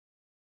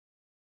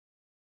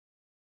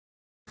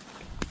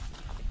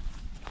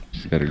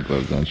She's got her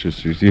gloves on.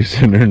 She's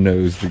using her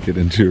nose to get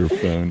into her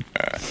phone.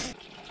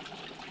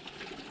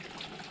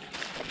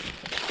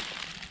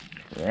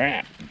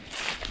 Rat.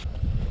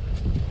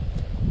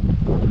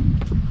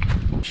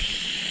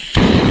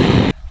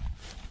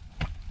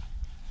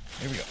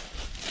 Here we go.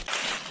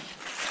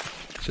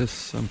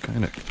 Just some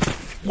kind of...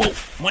 Whoa!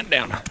 Went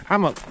down.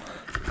 I'm up.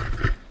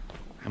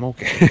 I'm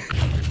okay.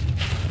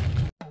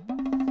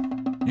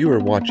 You are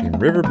watching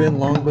Riverbend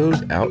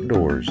Longbows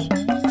Outdoors.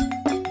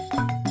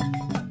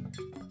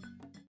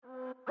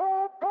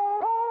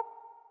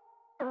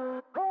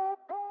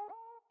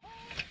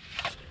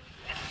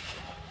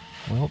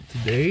 Well,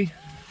 today,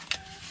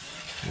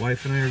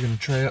 wife and I are going to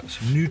try out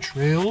some new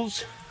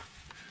trails.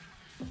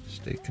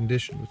 Stay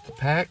conditioned with the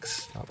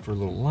packs. Stop for a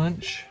little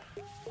lunch.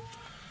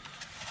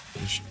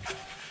 Just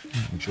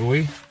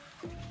enjoy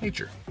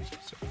nature.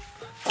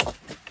 So,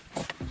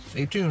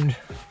 stay tuned.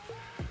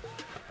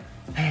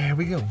 There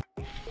we go.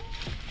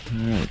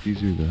 Alright,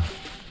 these are the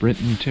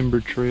Brinton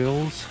Timber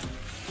Trails.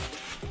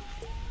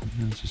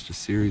 And it's just a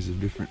series of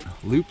different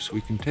loops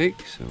we can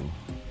take, so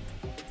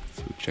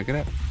check it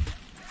out.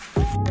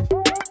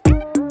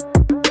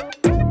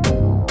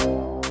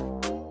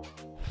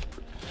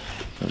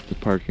 At the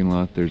parking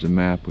lot, there's a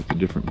map with the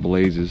different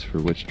blazes for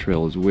which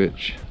trail is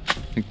which. I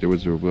think there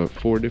was about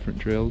 4 different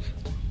trails,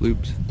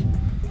 loops.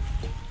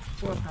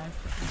 4 or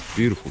 5.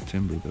 Beautiful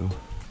timber though.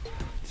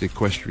 It's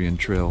equestrian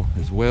trail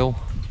as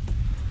well.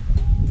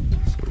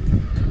 So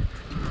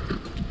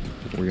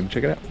we're gonna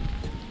check it out.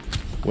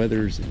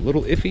 Weather's a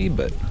little iffy,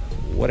 but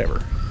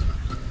whatever.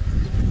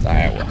 It's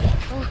Iowa.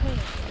 Oh hey,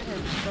 I got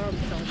a frog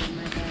tog in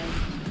my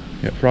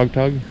bag. Yeah, frog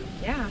tog?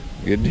 Yeah.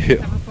 Good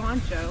deal. I have a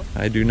poncho.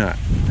 I do not.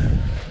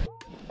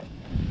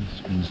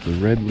 This one's the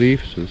red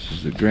leaf, so this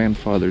is the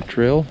grandfather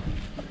trail.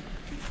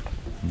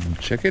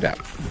 Check it out.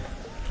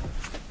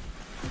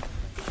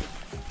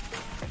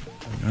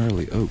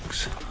 Gnarly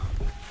oaks.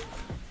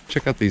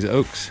 Check out these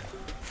oaks.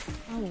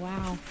 Oh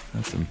wow.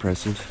 That's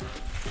impressive.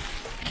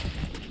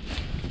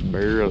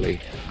 Barely.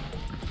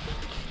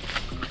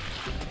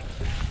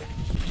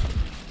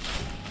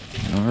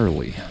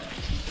 Gnarly.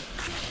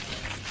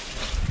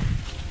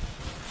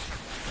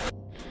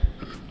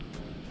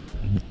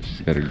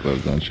 She's got her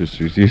gloves on. She's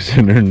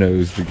using her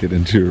nose to get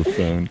into her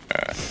phone.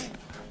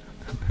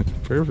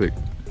 Perfect.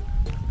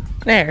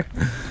 There.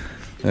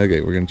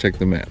 Okay, we're gonna check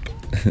the map.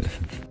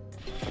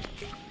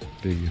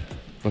 Big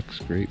buck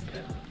scrape.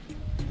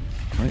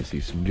 Might see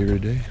some deer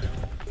today.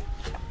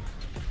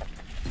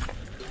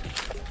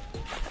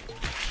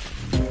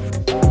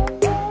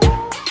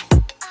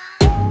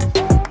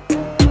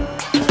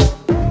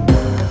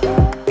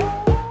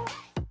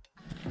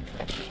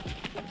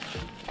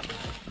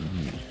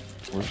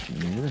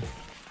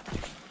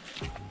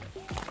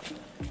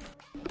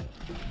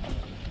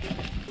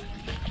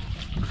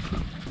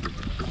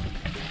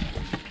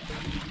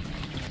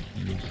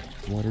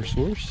 Water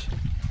source.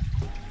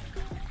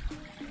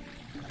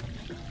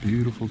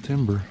 Beautiful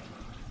timber.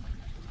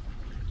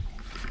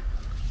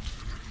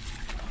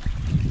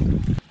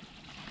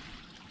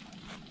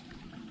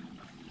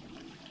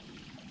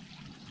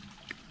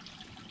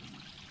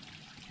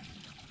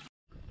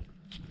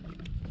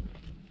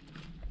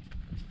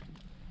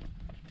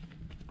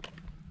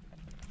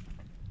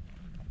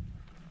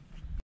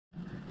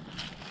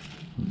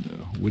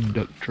 The wood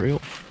duck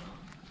trail.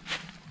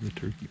 The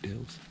turkey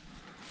tails.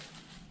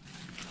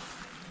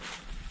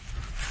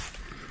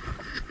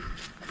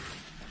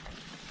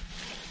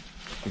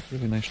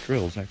 Really nice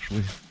trails,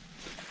 actually.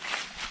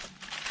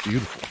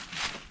 Beautiful.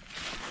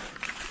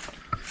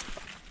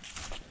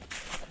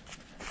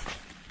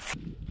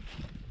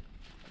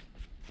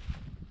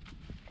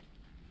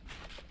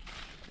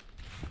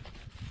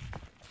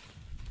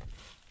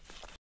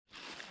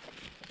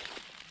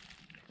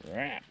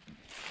 Rat.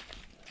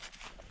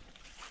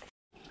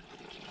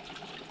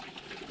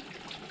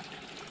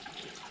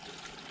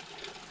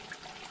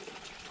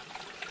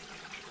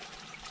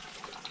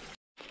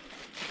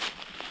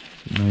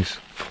 Nice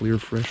clear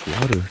fresh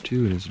water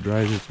too, and as dry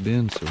as it's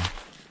been, so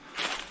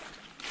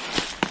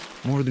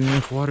more than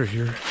enough water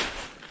here.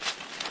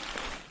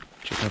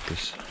 Check out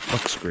this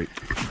buck scrape.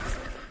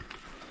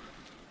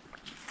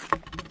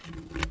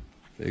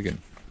 Big one.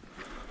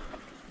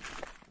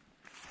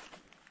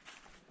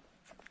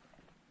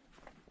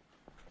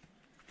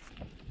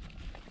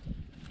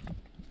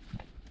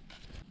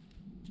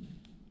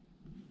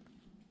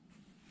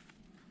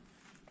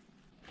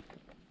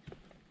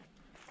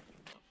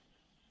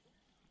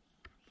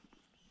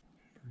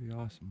 Pretty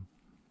awesome.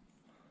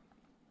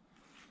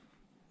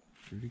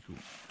 Pretty cool.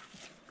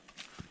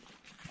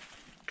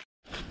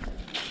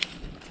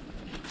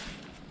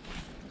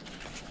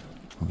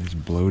 All these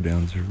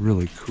blowdowns are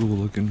really cool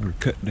looking, or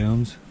cut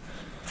downs.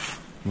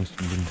 Must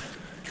have been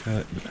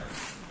cut, but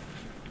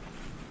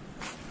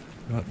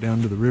got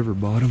down to the river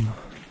bottom.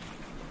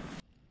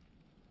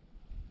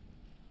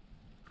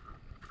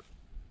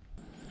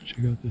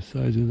 Check out the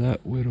size of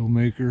that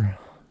widowmaker.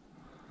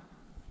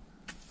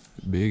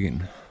 Big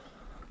one.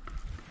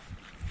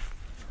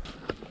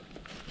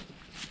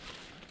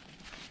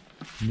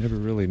 You never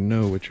really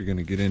know what you're going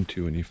to get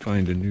into when you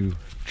find a new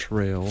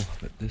trail,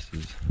 but this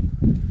is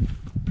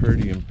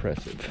pretty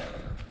impressive.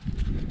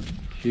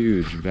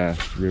 Huge,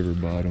 vast river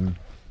bottom.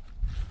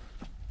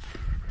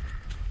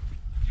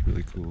 It's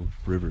really cool.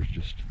 River's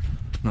just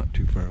not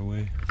too far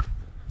away.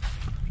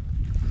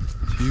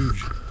 It's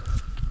huge.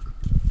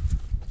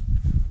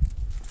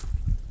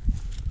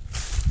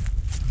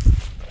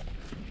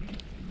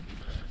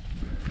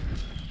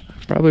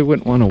 Probably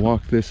wouldn't want to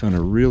walk this on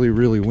a really,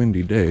 really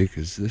windy day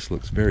because this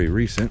looks very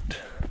recent.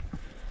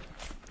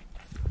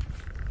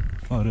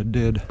 A lot of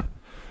dead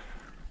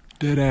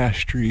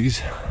ash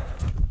trees.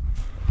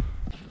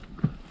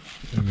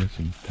 I got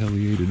some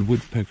pileated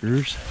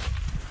woodpeckers.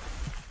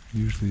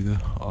 Usually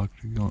the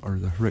octagon or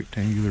the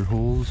rectangular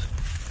holes.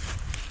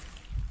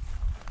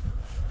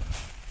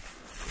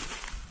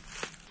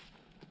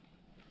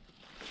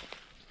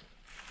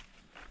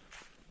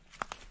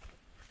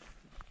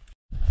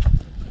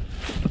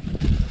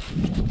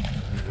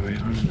 We're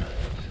on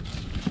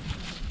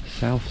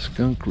South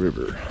Skunk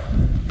River.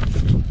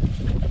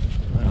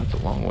 Wow, that's a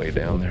long way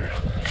down there.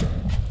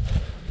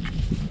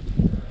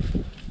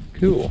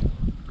 Cool.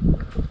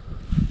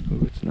 Oh,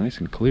 it's nice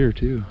and clear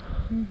too.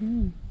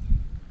 Mm-hmm.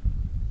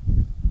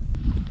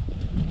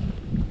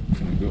 I'm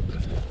gonna go up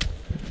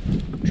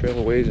the trail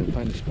a ways and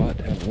find a spot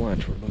to have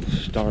lunch. We're both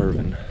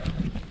starving.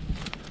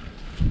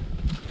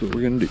 That's what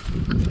we're gonna do.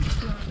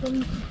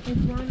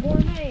 It's not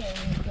gourmet.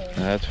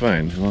 That's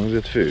fine, as long as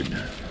it's food.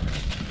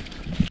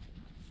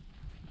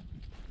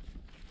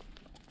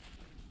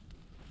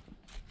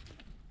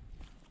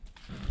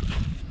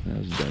 That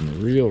was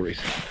done real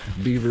recent.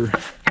 Beaver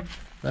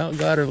about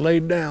got her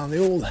laid down, the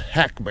old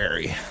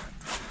hackberry.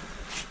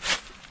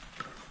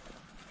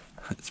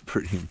 That's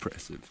pretty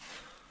impressive.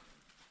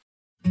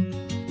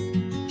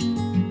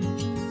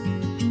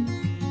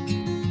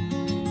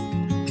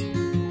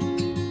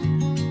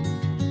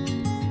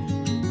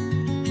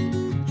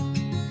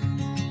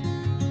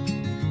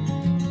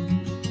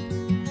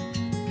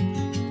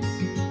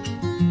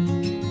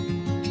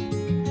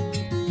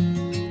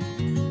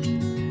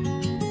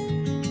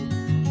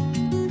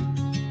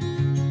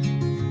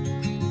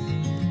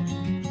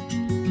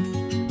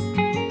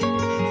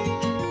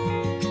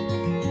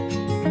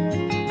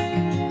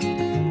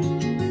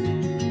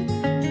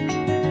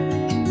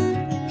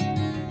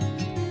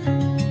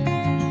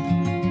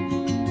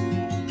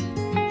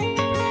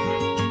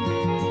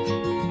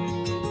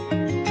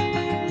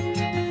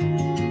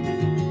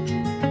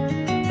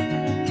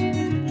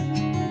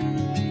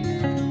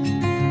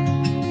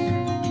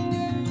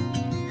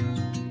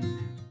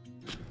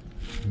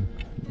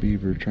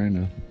 Beaver trying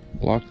to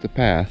block the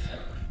path.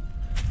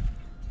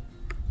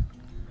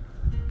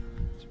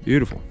 It's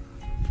beautiful.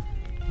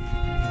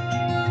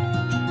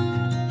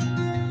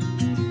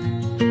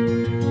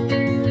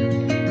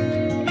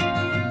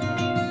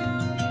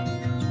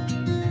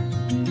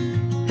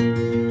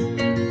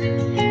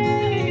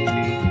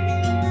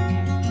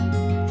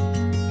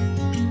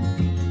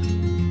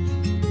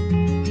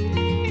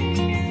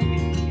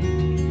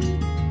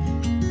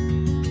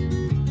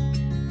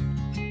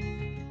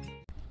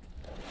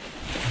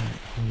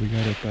 We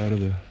got up out of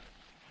the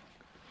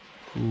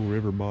cool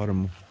river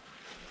bottom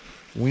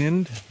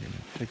wind. We're gonna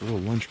take a little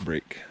lunch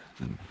break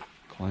and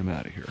climb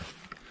out of here.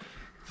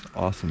 It's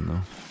awesome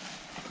though.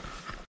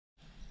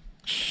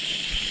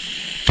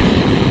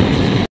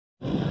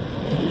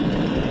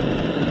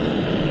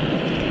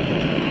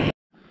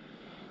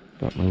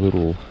 Got my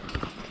little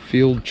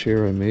field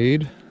chair I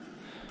made.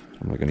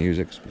 I'm not gonna use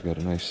it because we've got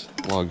a nice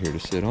log here to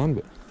sit on,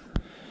 but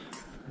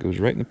it goes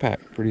right in the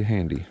pack, pretty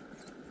handy.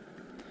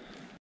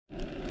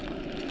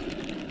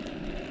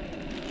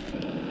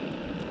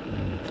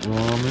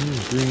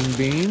 Ramen, green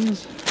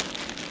beans.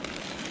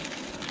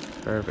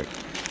 Perfect.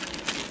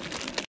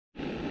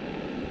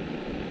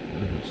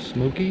 Little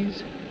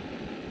smokies.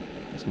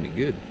 That's gonna be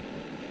good.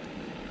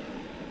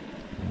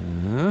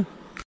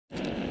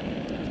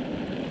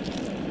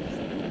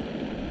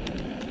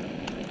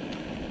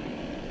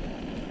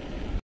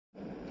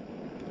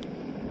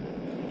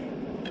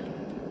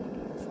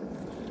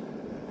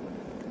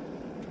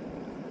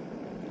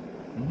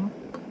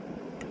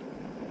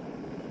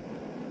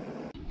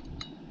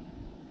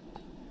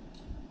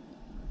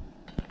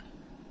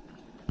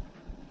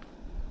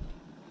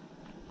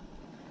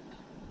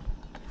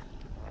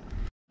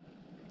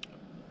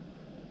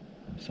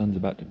 The sun's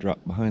about to drop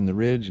behind the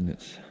ridge and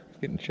it's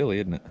getting chilly,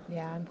 isn't it?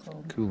 Yeah, I'm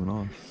cold. Cooling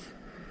off.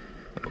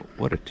 Oh,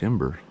 what a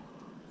timber.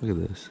 Look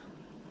at this.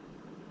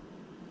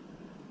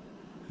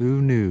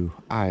 Who knew?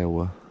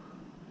 Iowa.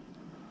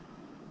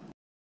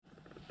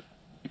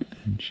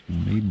 And she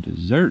made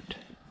dessert.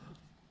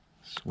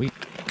 Sweet.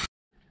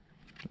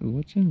 Ooh,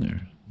 what's in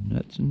there?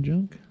 Nuts and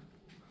junk?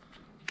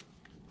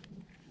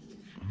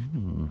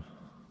 Oh.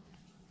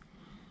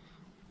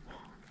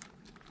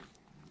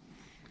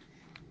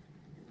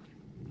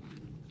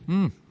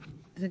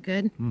 Is it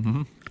good?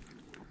 Mm-hmm.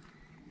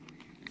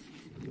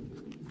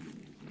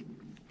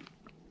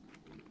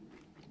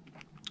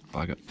 I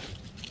like it.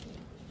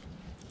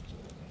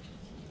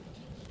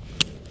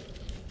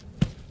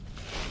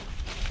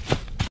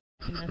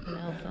 nothing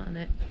else on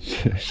it.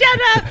 Shut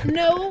up!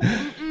 No!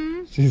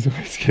 Mm-mm. She's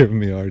always giving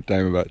me a hard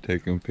time about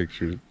taking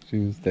pictures. She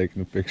was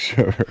taking a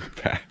picture of her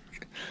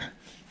pack.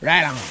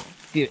 Right on.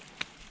 Do it.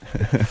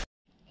 Okay,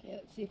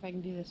 let's see if I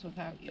can do this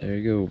without you. There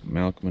you go,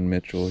 Malcolm and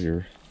Mitchell,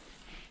 your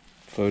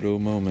photo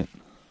moment.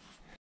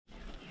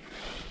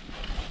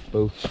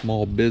 Both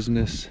small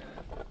business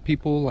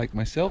people like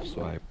myself,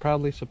 so I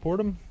proudly support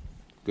them.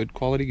 Good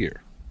quality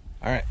gear.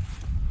 All right,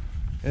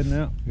 heading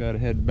out. Gotta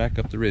head back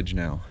up the ridge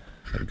now.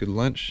 Had a good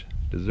lunch,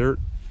 dessert.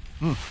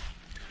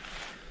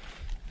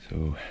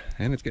 So,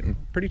 and it's getting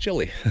pretty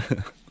chilly.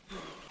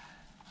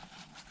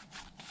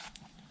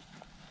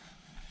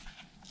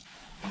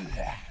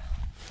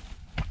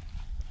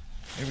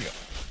 Here we go.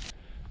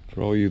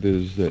 For all you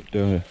that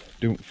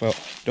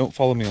don't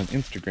follow me on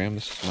Instagram,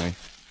 this is my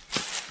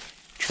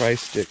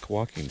tri-stick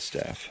walking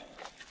staff.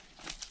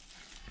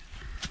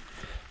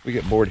 We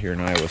get bored here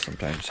in Iowa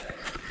sometimes.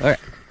 All right.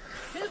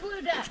 To the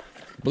blue duck.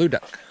 Blue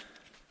duck.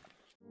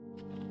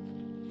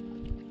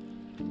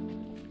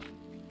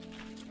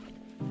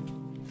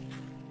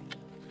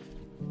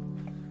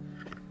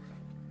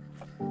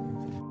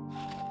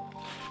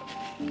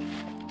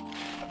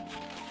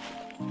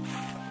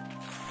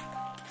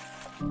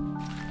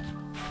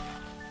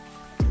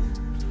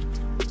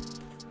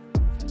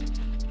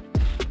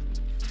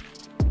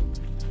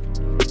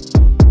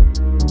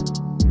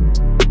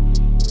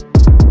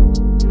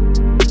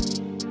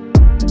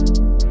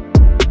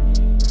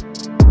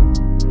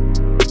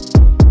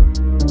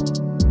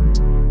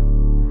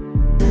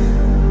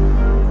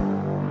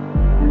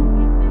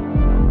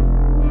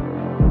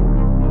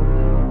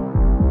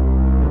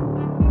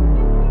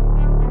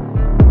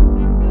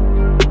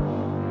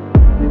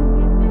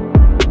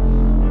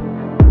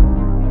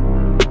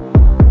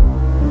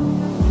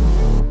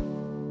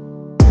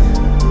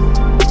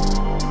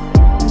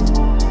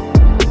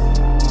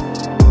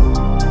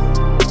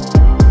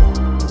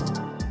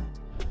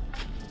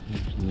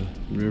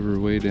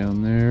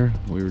 Down there,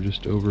 we were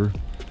just over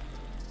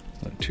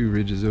 2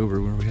 ridges over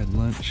where we had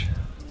lunch.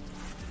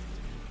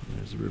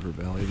 There's the river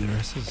valley there.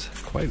 This is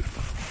quite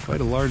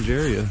a large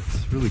area.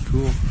 It's really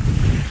cool.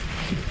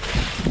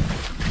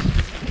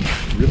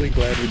 Really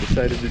glad we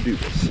decided to do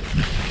this.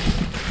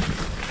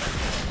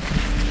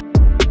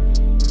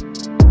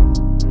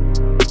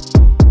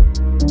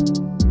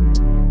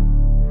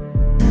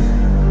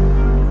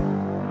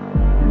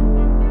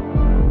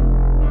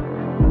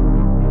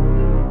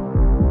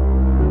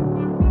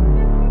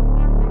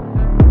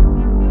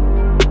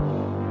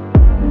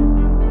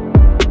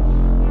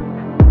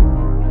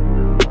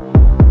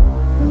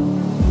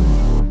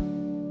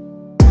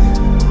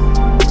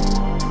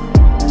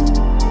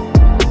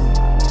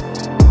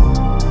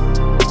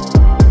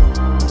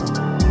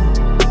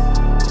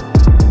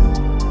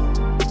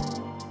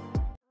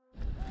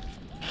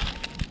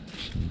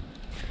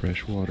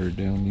 Fresh water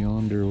down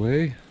yonder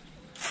way.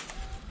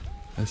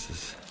 This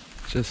is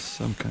just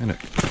some kind of...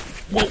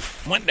 Whoa!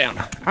 Went down.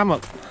 I'm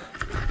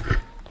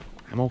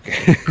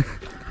okay.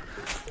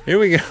 Here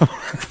we go.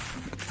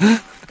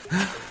 It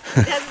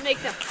doesn't make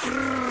the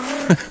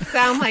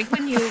sound like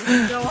when you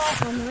go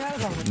off on the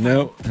road all the time.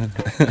 No.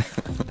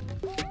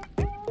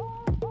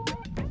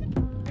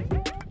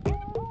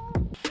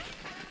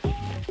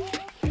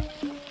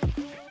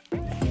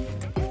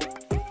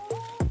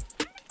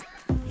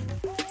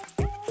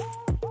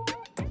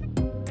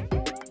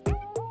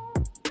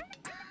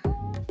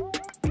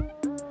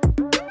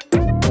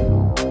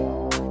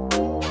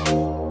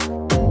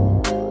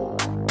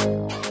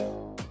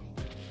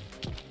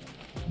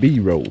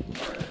 B-roll.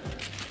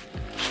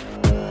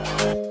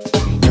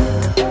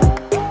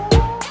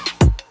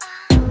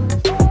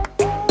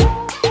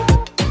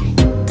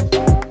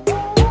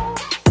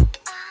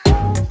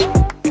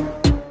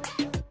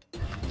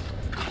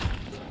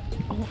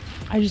 Oh,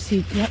 I just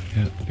see, yep.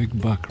 Yeah, big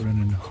buck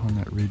running on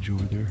that ridge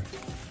over there.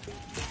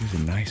 Here's a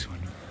nice one.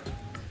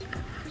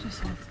 Just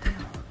hold still.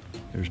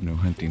 There's no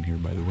hunting here,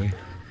 by the way.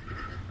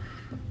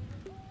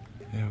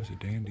 Yeah, it was a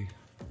dandy.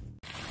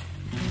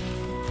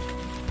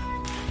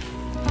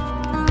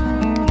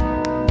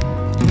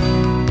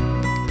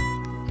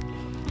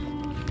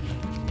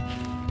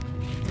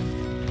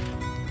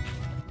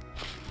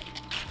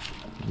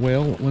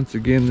 Well, once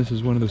again, this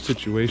is one of those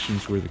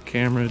situations where the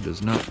camera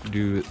does not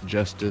do it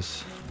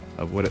justice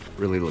of what it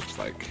really looks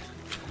like.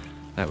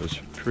 That was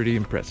pretty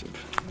impressive.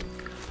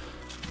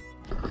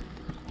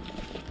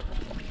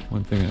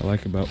 One thing I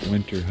like about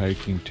winter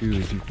hiking too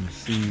is you can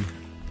see,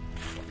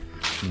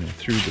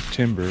 through the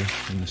timber.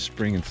 In the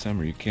spring and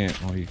summer you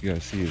can't. All you gotta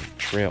see is a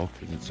trail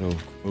because it's so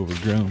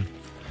overgrown.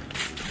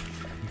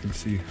 You can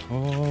see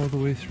all the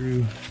way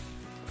through,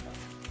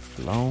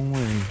 a long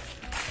way.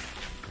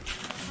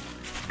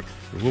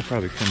 We'll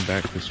probably come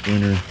back this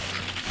winter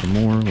for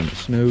more when it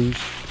snows.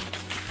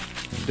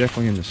 And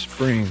definitely in the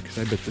spring, because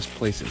I bet this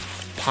place is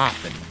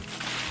popping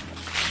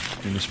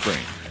in the spring.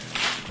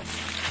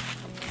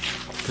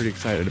 Pretty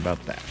excited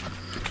about that.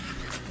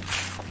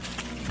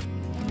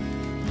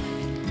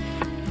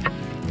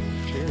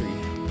 Cherry.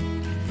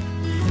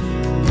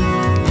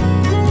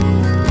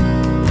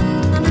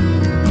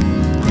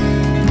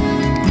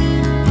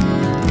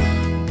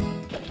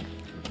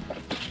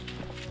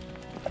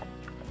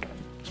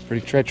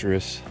 pretty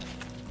treacherous.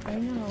 I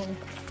know.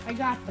 I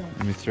got them.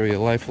 Let me throw you a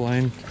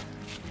lifeline.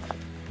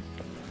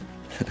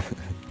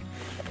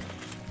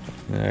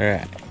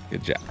 Alright,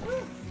 good job.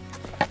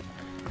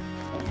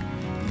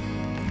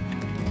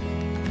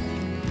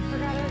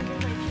 Forgot how to do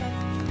my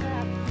chest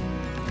strap.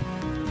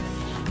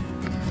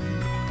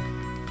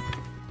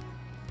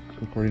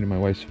 According to my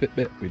wife's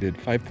Fitbit, we did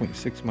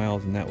 5.6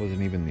 miles, and that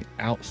wasn't even the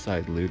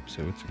outside loop,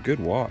 so it's a good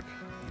walk.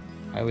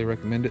 Highly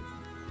recommend it.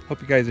 Hope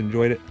you guys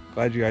enjoyed it.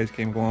 Glad you guys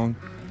came along.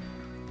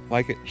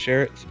 Like it,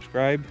 share it,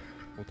 subscribe.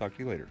 We'll talk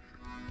to you later.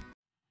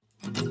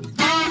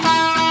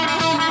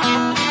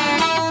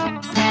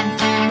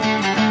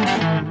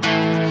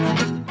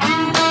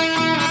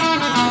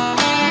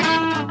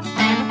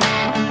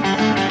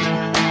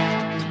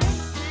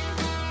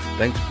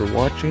 Thanks for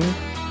watching,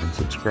 and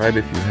subscribe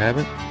if you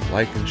haven't.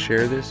 Like and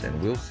share this,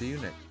 and we'll see you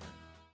next time.